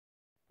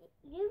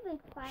you be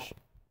quiet.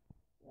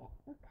 Yeah,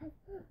 because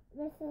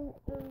this is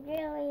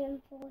really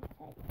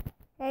important.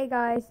 Hey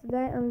guys,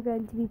 today I'm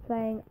going to be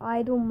playing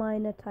Idle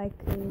Miner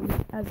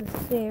Tycoon as a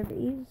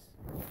series.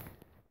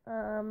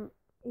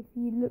 If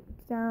you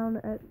look down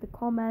at the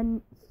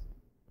comments,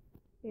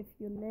 if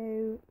you're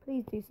new,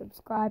 please do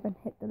subscribe and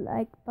hit the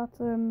like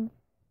button.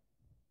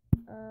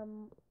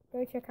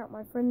 Go check out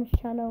my friend's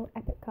channel,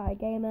 Epic Kai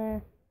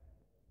Gamer.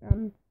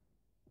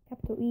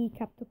 Capital E,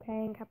 capital K,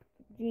 and capital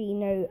G,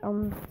 no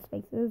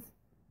spaces.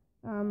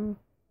 It's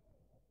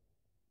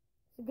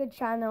a good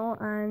channel,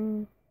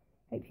 and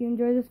hope you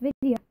enjoy this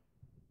video.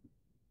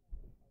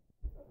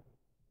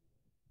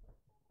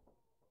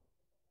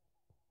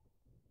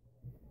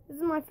 This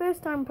is my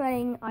first time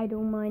playing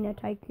Idle Miner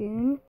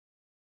Tycoon.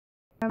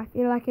 I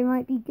feel like it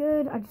might be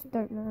good, I just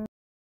don't know.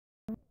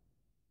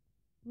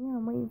 Yeah,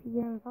 I'm waiting for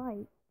your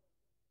invite.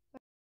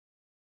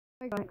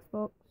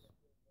 Xbox.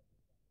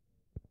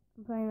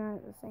 I'm playing that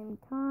at the same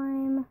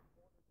time.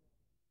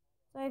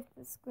 So if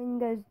the screen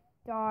goes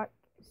dark,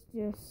 it's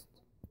just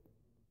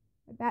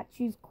my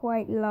battery's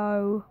quite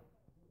low.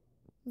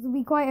 This will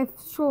be quite a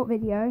short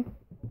video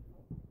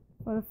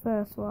for the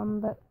first one,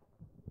 but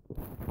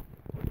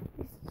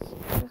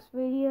this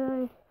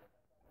video.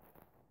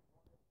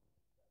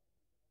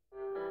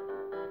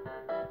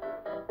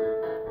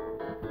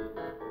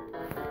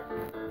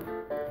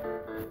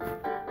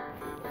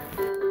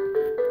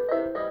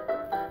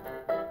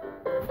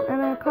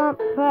 And I can't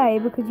play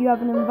because you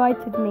haven't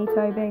invited me,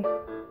 Toby.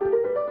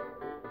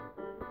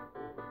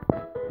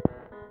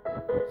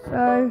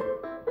 So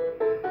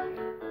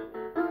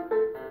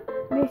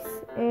this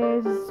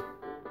is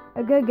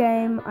a good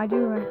game. I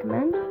do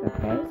recommend.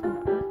 Okay, so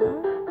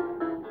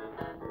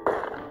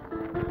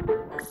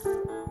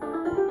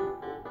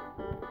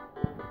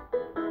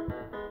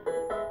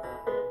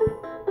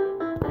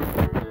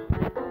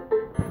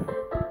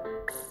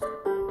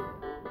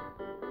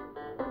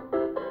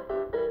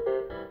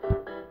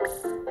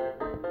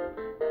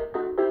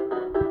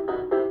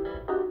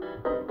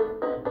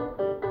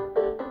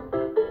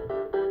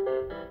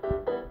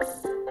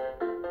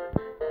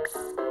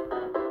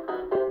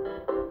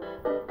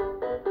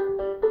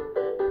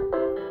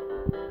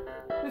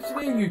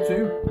Listening, you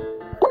two.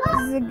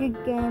 this is a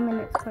good game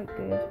and it's quite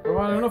good.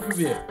 Alright, enough of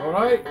you,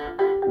 alright?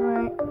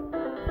 Alright.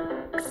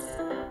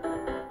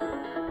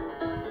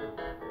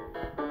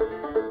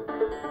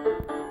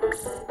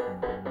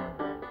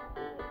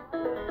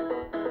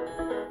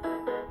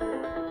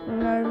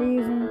 No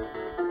reason.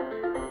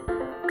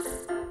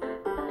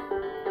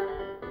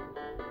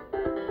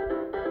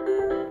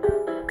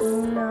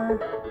 No.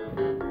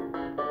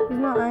 He's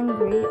not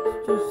angry,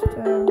 it's just a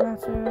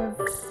matter of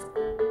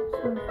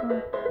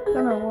something.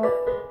 Don't know what.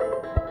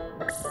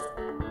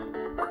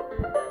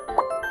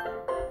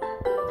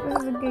 This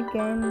is a good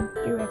game,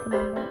 do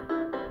recommend it.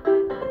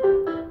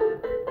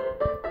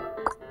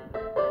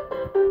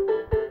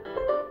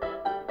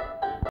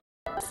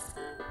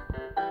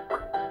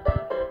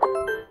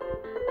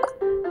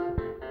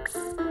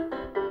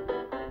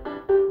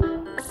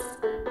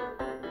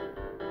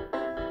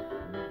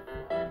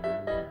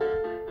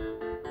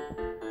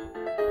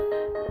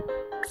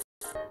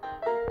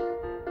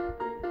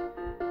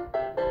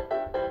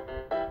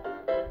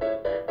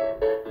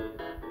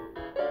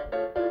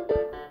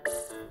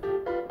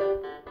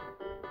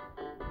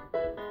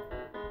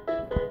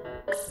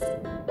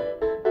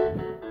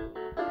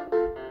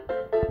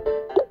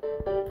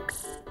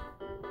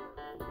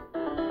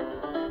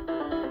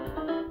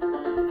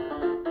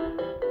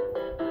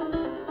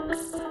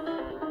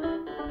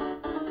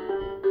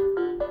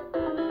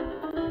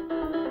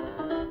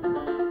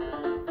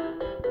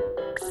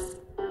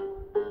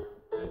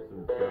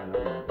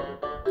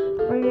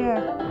 Oh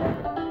yeah.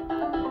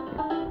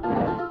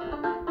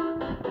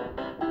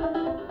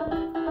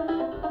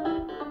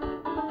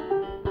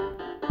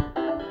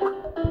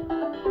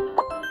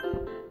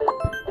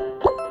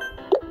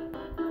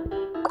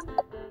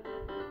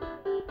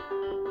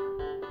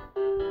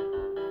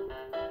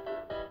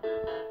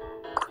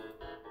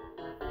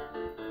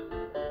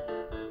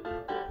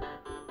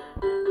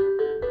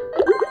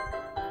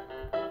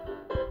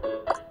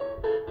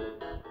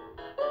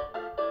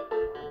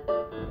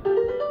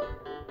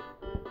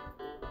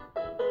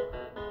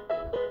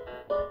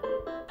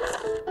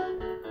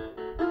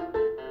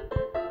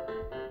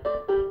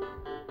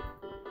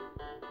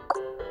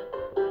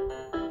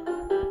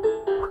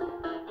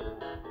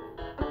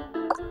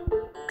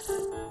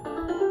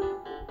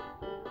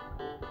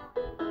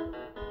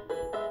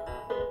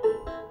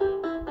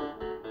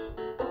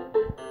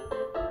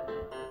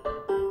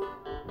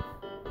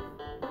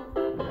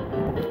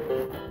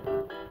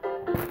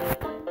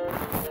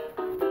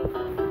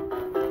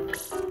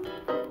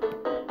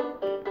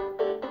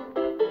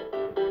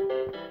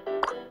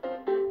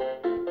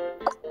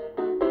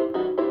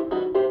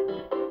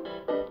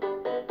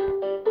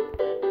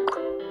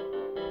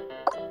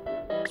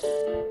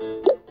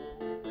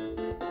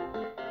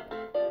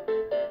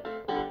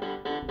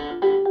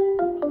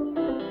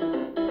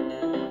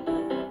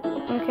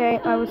 Okay,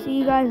 I will see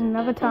you guys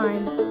another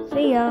time.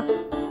 See ya.